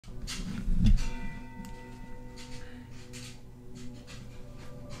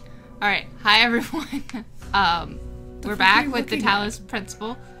Alright, hi everyone. We're back with the Talos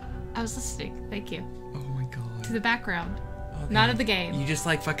principal. I was listening, thank you. Oh my god. To the background. Okay. Not of the game. You just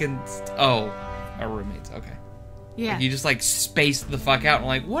like fucking... Oh, our roommates, okay. Yeah. Like, you just like spaced the fuck out and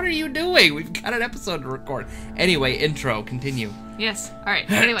like, what are you doing? We've got an episode to record. Anyway, intro, continue. Yes, alright.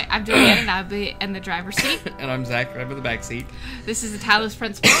 Anyway, I'm Juliana and I'll be in the driver's seat. And I'm Zach, I'm in the back seat. This is the Talos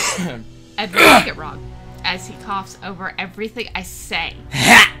principal. And we'll make it wrong. As he coughs over everything I say.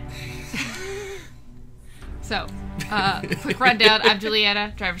 So, quick rundown. I'm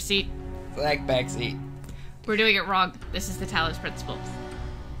Juliana, driver's seat. Zach, back seat. We're doing it wrong. This is the Talos principal.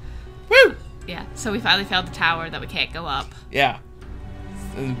 Woo! Yeah, so we finally found the tower that we can't go up. Yeah.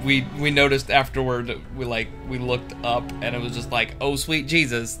 And we noticed afterward, we looked up and it was just like, oh sweet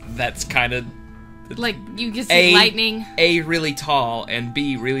Jesus, that's kind of... Like, you can see lightning. A, really tall, and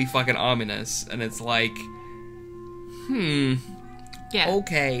B, really fucking ominous. And it's like, Yeah.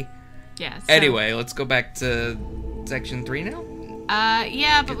 okay. Yeah. So, Anyway, let's go back to section 3 now?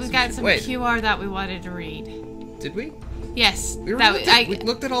 Yeah, but we've got some Wait. QR that we wanted to read. Did we? Yes. We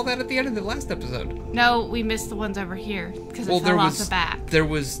looked at all that at the end of the last episode. No, we missed the ones over here, because it fell off the back. There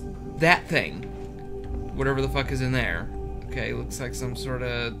was that thing. Whatever the fuck is in there. Okay, looks like some sort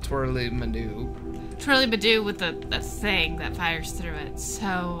of twirly-madoo. Twirly-madoo with the thing that fires through it.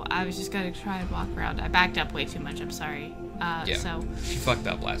 So, I was just going to try and walk around. I backed up way too much, I'm sorry. Yeah, so... she fucked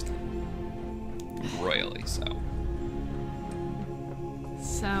up last time. Royally so.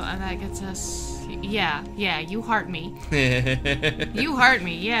 So, and that gets us... Yeah, you heart me. You heart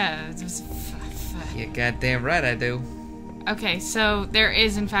me, yeah. You're goddamn right I do. Okay, so there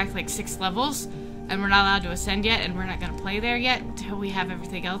is in fact like 6 levels, and we're not allowed to ascend yet, and we're not going to play there yet until we have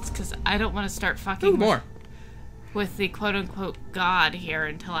everything else, because I don't want to start fucking with the quote-unquote god here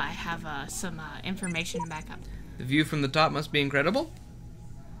until I have some information back up. The view from the top must be incredible.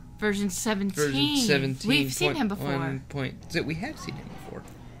 Version 17. Version 17. We've seen him before. We have seen him before.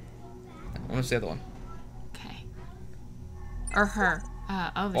 I want to say the other one. Okay. Or her.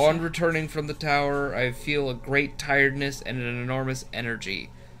 On returning from the tower, I feel a great tiredness and an enormous energy.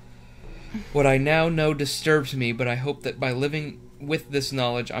 What I now know disturbs me, but I hope that by living with this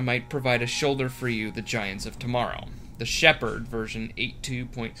knowledge, I might provide a shoulder for you, the giants of tomorrow. The Shepherd, version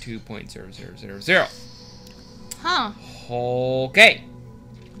 82.2.0000. Huh. Okay.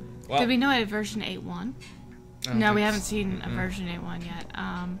 Well, did we know it version 8.1? No, we haven't seen a version 8.1 yet.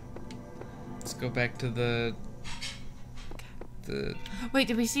 Let's go back to the... Wait,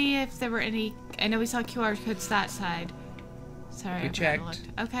 did we see if there were any... I know we saw QR codes that side. Sorry, we checked. Looked.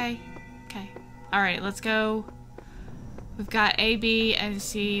 Okay. Alright, let's go. We've got A, B, and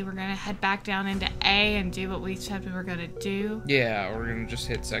C. We're gonna head back down into A and do what we said we were gonna do. Yeah, we're gonna just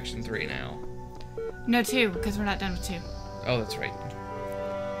hit section 3 now. No, 2, because we're not done with 2. Oh, that's right.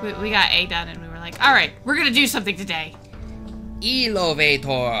 We got A done, and we were like, alright, we're gonna do something today.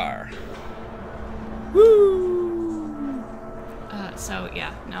 Elevator. Woo! So,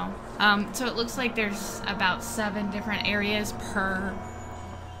 yeah, no. So it looks like there's about 7 different areas per...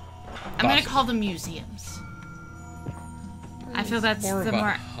 I'm gonna call them museums. I feel that's more the of a more...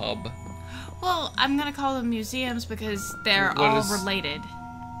 hub. Well, I'm gonna call them museums because they're all related.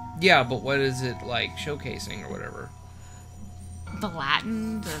 Yeah, but what is it, like, showcasing or whatever? The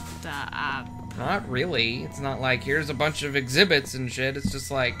Latin, Not really. It's not like, here's a bunch of exhibits and shit. It's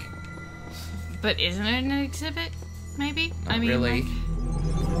just like... But isn't it an exhibit? Maybe? Not really. Like...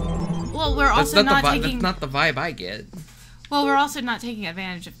 Well, we're also not taking... That's not the vibe I get. Well, we're also not taking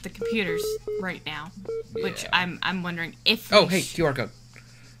advantage of the computers right now. Yeah. Which I'm wondering if... Oh, hey, QR code.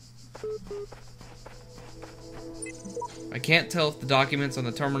 I can't tell if the documents on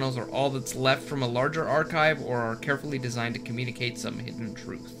the terminals are all that's left from a larger archive or are carefully designed to communicate some hidden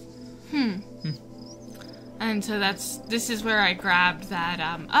truth. And so this is where I grabbed that,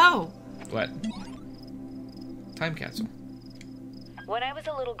 oh! What? Time capsule. When I was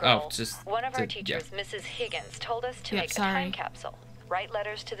a little girl, one of our teachers, Mrs. Higgins, told us to make a time capsule. Write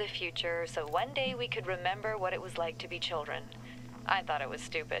letters to the future so one day we could remember what it was like to be children. I thought it was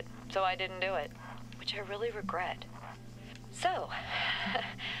stupid, so I didn't do it, which I really regret. So,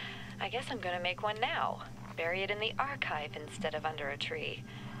 I guess I'm gonna make one now. Bury it in the archive instead of under a tree.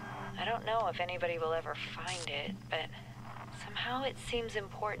 I don't know if anybody will ever find it, but somehow it seems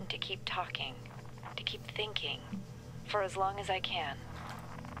important to keep talking, to keep thinking, for as long as I can.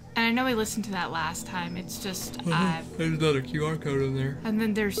 And I know we listened to that last time, it's just, There's another QR code in there. And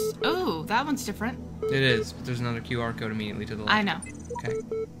then there's, oh, that one's different. It is, but there's another QR code immediately to the left. I know. Okay.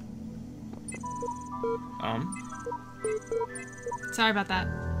 Sorry about that.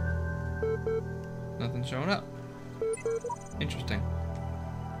 Nothing's showing up. Interesting.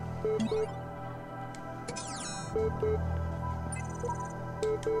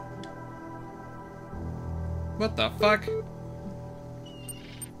 What the fuck?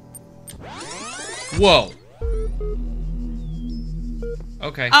 Whoa.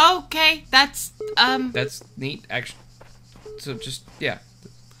 Okay. Okay, that's That's neat, actually. So just, yeah.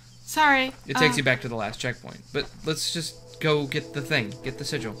 Sorry. It takes you back to the last checkpoint. But let's just go get the thing. Get the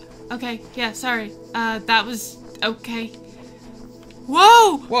sigil. Okay, yeah, sorry. That was okay.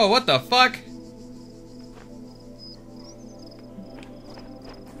 Whoa! Whoa, what the fuck?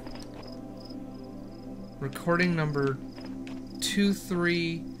 Recording number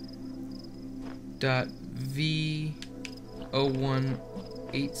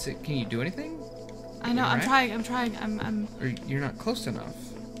 23.v0186. Can you do anything? I know, I'm trying. Or you're not close enough.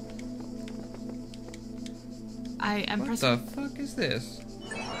 I'm What pressing. the fuck is this?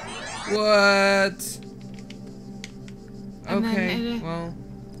 What? And Okay, then well,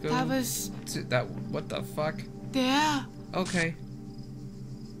 go that was. to that. What the fuck? Yeah. Okay,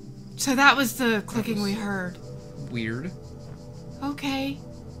 So that was the clicking we heard. weird. Okay.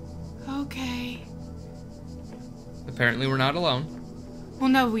 Okay. Apparently, we're not alone. Well,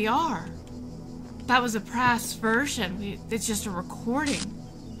 no, we are. That was a past version. It's just a recording.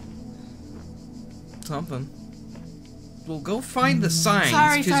 Something. Well, go find the signs,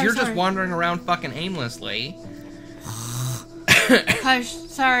 Sorry, because you're just sorry. wandering around fucking aimlessly. Hush.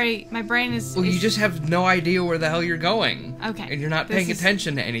 Sorry, my brain is. Well, you just have no idea where the hell you're going. Okay. And you're not This paying is-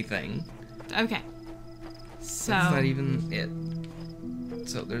 attention to anything. Okay. So. That's not even it.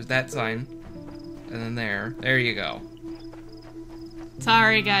 So there's that sign. And then there. There you go.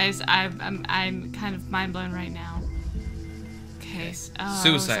 Sorry, guys. I'm kind of mind blown right now. Okay.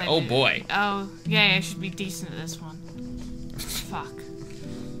 Suicide. Oh, boy. Oh, yeah. I should be decent at this one. Fuck.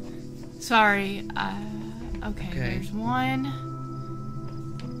 Sorry. Okay. There's one.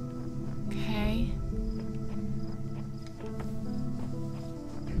 Okay.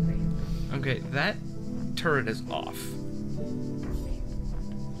 Okay, that turret is off.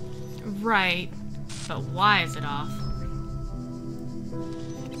 Right. But why is it off?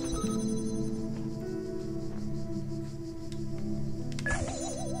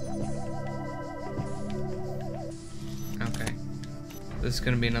 Okay. This is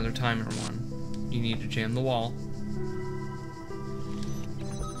gonna be another timer one. You need to jam the wall.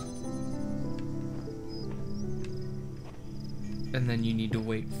 And then you need to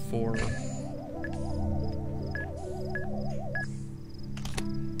wait for...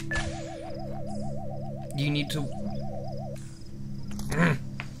 You need to...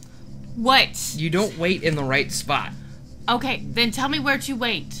 What? You don't wait in the right spot. Okay, then tell me where to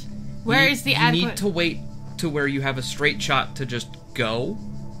wait. Where is the You adequate... need to wait to where you have a straight shot to just go.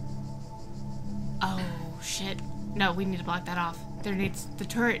 Oh, shit. No, we need to block that off. The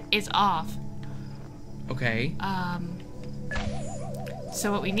turret is off. Okay.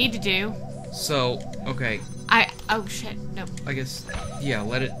 So what we need to do... So, okay. Oh, shit. No. I guess, yeah,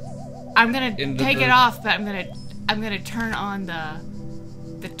 let it... I'm gonna Into take the- it off, but I'm gonna turn on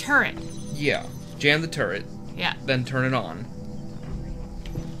the turret. Yeah. Jam the turret, Yeah. then turn it on.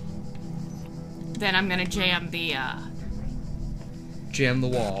 Then I'm gonna jam the, Jam the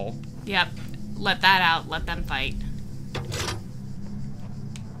wall. Yep. Let that out. Let them fight.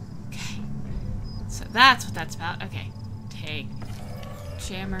 Okay. So that's what that's about. Okay. Take.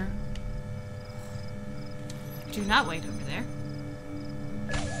 Jammer. Do not wait over there.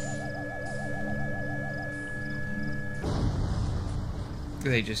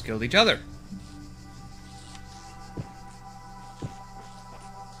 They just killed each other.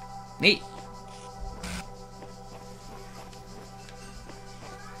 Neat.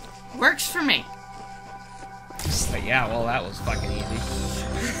 Works for me. It's like, yeah, well, that was fucking easy.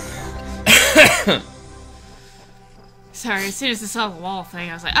 Sorry, as soon as I saw the wall thing,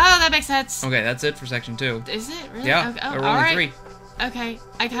 I was like, oh, that makes sense. Okay, that's it for section 2. Is it? Really? Yeah, Okay. there Oh, were all only right. 3. Okay,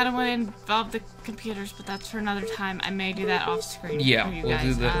 I kind of want to involve the computers, but that's for another time. I may do that off screen. Yeah, for you we'll guys.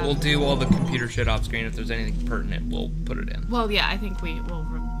 do the we'll do all the computer shit off screen. If there's anything pertinent, we'll put it in. Well, yeah, I think we will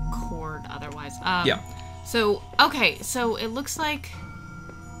record otherwise. Yeah. So okay, so it looks like.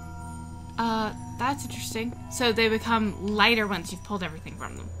 That's interesting. So they become lighter once you've pulled everything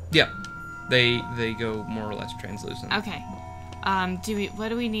from them. Yeah, they go more or less translucent. Okay. What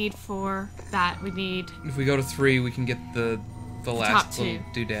do we need for that? We need. If we go to 3, we can get the last top little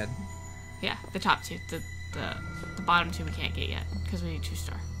 2. doodad. Yeah, the top 2. The bottom 2 we can't get yet because we need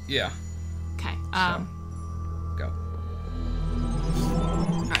 2-star. Yeah. Okay. So, go.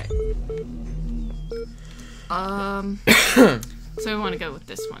 Alright. So we want to go with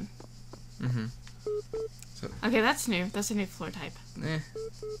this one. Mm-hmm. So, okay, that's new. That's a new floor type.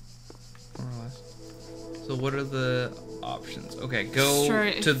 more or less. So what are the options? Okay,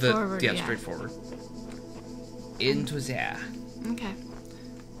 go to the forward, straightforward. Into there. Okay.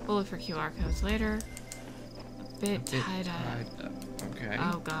 We'll look for QR codes later. A bit tied up. Okay.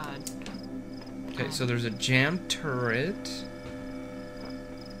 Oh god. Okay, so there's a jam turret.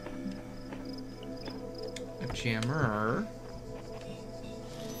 A jammer.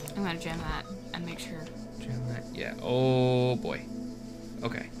 I'm gonna jam that and make sure. Jam that. Yeah. Oh boy.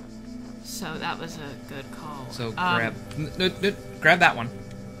 Okay. So that was a good call. So grab grab that one.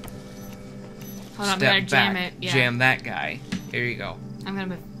 Hold on, I'm gonna jam it. Yeah. Jam that guy. Here you go. I'm gonna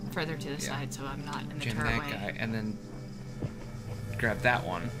move further to the side so I'm not in the jam turret that way. guy, and then grab that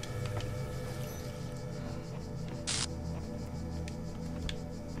one.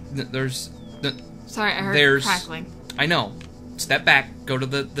 There's. Sorry, I heard crackling. I know. Step back. Go to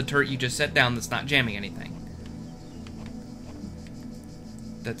the turret you just set down. That's not jamming anything.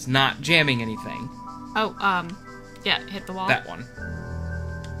 That's not jamming anything. Oh, yeah, hit the wall. That one.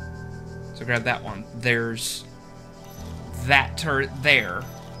 So grab that one. There's that turret there.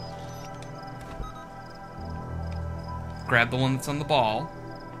 Grab the one that's on the ball.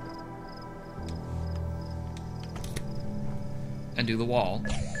 And do the wall.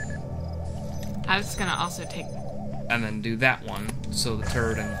 I was gonna also take... And then do that one, so the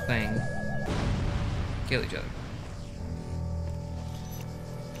turret and the thing kill each other.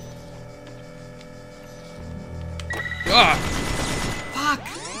 Ah! Fuck!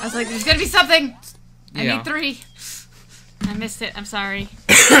 I was like, there's gonna be something! I need 3. I missed it, I'm sorry.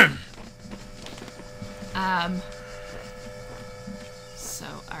 So,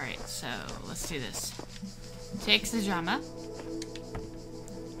 alright, so let's do this. Take Sajama.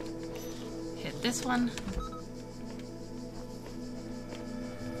 Hit this one.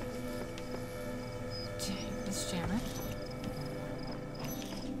 Let's jam it.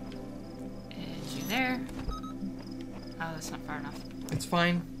 Is you there? Oh, that's not far enough. It's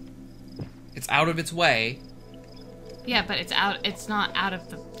fine. It's out of its way. Yeah, but it's out. It's not out of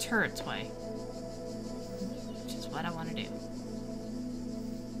the turret's way. Which is what I want to do.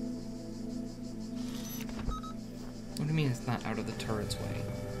 What do you mean it's not out of the turret's way?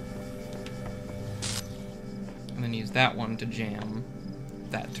 And then use that one to jam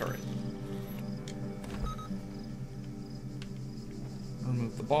that turret.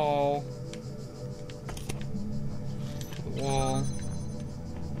 Remove the ball. To the wall.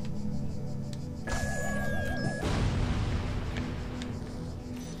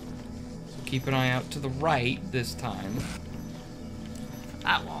 So keep an eye out to the right this time.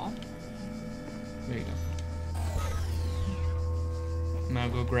 That wall. There you go. Now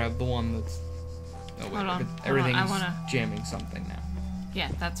go grab the one that's... Oh, wait, Hold on. everything's I wanna... jamming something now. Yeah,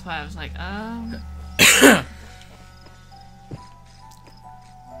 that's why I was like, So,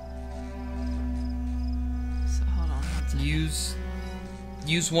 hold on one second.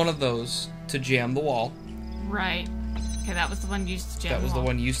 Use one of those to jam the wall. Right. Okay, that was the one used to jam the wall. That was the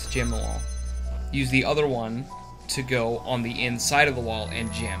one used to jam the wall. Use the other one to go on the inside of the wall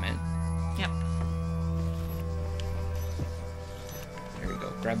and jam it. Yep. There we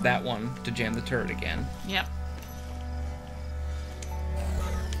go. Grab that one to jam the turret again. Yep.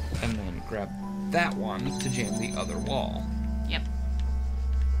 And then grab that one to jam the other wall. Yep.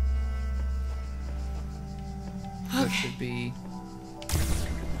 That should be...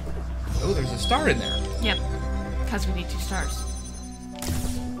 Oh, there's a star in there. Yep. Because we need 2 stars.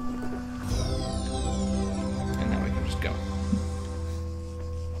 And now we can just go.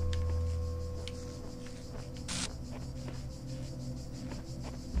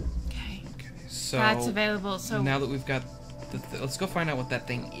 Okay. So That's available. So now that we've got let's go find out what that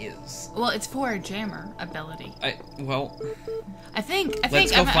thing is. Well, it's for a jammer ability. I think.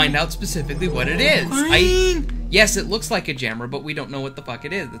 Let's go find out specifically what it is. Yes, it looks like a jammer, but we don't know what the fuck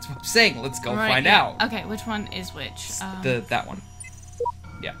it is. That's what I'm saying. Let's go find out. Okay, which one is which? That one.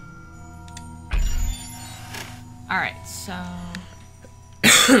 Yeah. All right. So.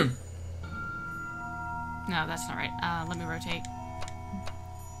 No, that's not right. Let me rotate.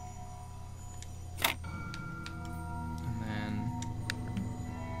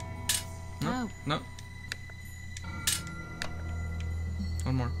 No.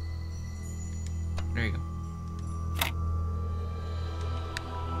 One more. There you go.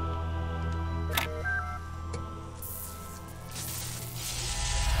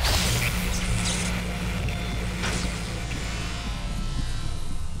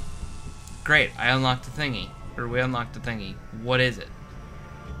 Great, I unlocked the thingy. Or we unlocked the thingy. What is it?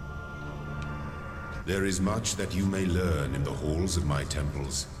 There is much that you may learn in the halls of my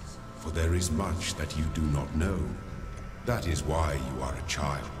temples. for there is much that you do not know. That is why you are a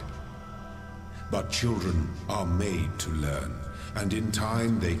child. But children are made to learn, and in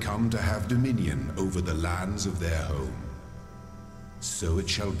time they come to have dominion over the lands of their home. So it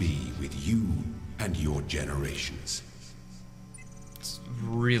shall be with you and your generations. It's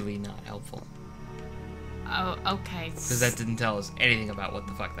really not helpful. Oh, okay. Because that didn't tell us anything about what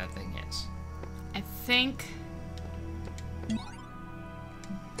the fuck that thing is. I think...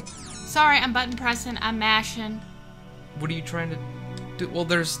 Sorry, I'm button pressing. I'm mashing. What are you trying to do? Well,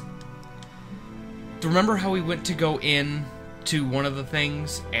 there's... Remember how we went to go in to one of the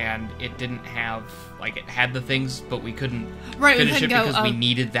things and it didn't have... Like, it had the things, but we couldn't finish it because we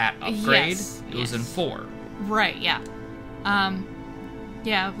needed that upgrade? Yes, it was in 4. Right, yeah.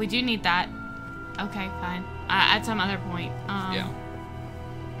 Yeah, we do need that. Okay, fine. At some other point. Yeah.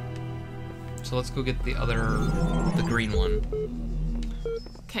 So let's go get the green one.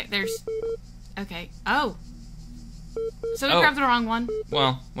 Okay, there's... Okay. Oh! So we grabbed the wrong one.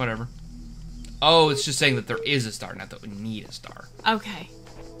 Well, whatever. Oh, it's just saying that there is a star, not that we need a star. Okay.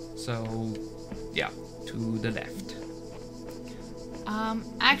 So, yeah, to the left.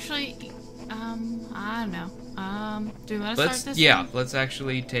 Actually, I don't know. Do we want to start this? Yeah, one? let's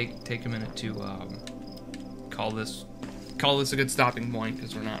actually take a minute to call this a good stopping point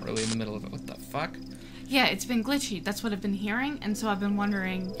because we're not really in the middle of it. What the fuck? Yeah, it's been glitchy. That's what I've been hearing, and so I've been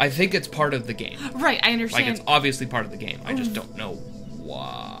wondering. I think it's part of the game. Right, I understand. Like, it's obviously part of the game. I just don't know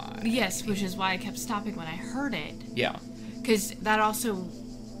why. Yes, which is why I kept stopping when I heard it. Yeah. Because that also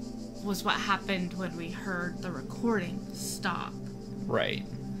was what happened when we heard the recording stop. Right.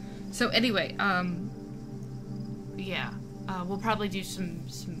 So anyway, yeah, we'll probably do some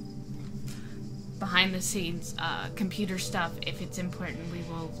behind the scenes computer stuff. If it's important, we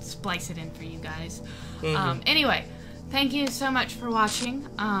will splice it in for you guys. Anyway, thank you so much for watching.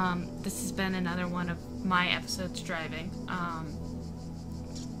 This has been another one of my episodes driving.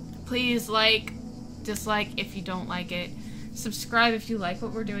 Please like, dislike if you don't like it. Subscribe if you like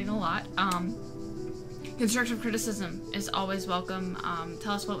what we're doing a lot. Constructive criticism is always welcome.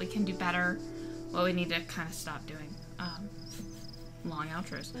 Tell us what we can do better, what we need to kind of stop doing. Long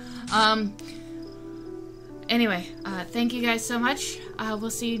outros. Anyway, thank you guys so much. We'll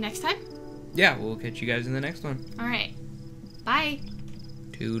see you next time. Yeah, we'll catch you guys in the next one. Alright. Bye.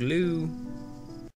 Toodaloo.